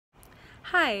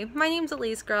Hi, my name's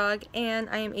Elise Grog and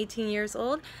I am 18 years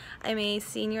old. I'm a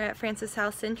senior at Francis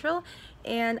House Central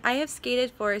and I have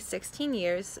skated for 16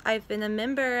 years. I've been a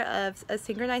member of a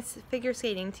synchronized figure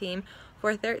skating team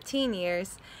for 13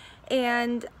 years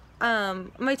and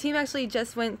my team actually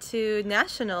just went to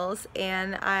nationals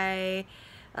and I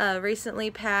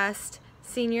recently passed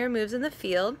senior moves in the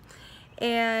field.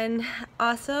 And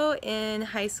also in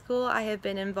high school I have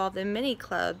been involved in many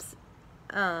clubs,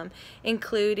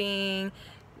 including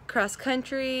cross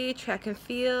country, track and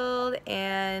field,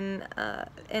 and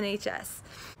NHS.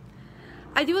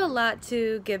 I do a lot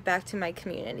to give back to my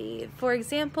community. For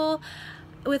example,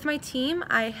 with my team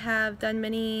I have done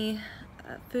many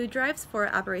food drives for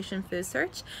Operation Food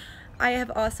Search. I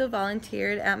have also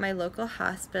volunteered at my local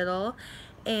hospital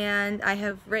and I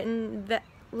have written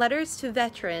letters to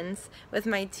veterans with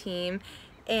my team,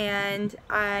 and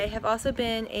I have also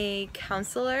been a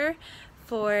counselor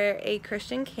for a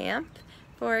Christian camp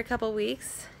for a couple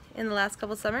weeks in the last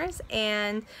couple summers,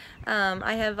 and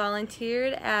I have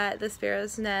volunteered at the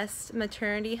Sparrow's Nest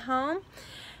maternity home,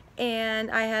 and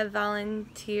I have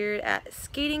volunteered at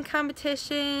skating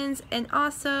competitions, and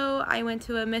also I went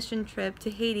to a mission trip to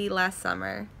Haiti last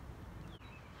summer.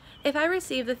 If I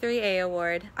receive the 3A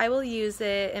award, I will use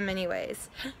it in many ways.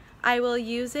 I will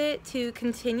use it to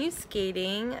continue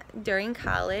skating during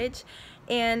college,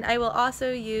 and I will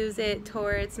also use it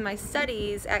towards my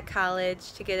studies at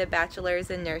college to get a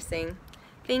bachelor's in nursing.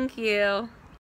 Thank you.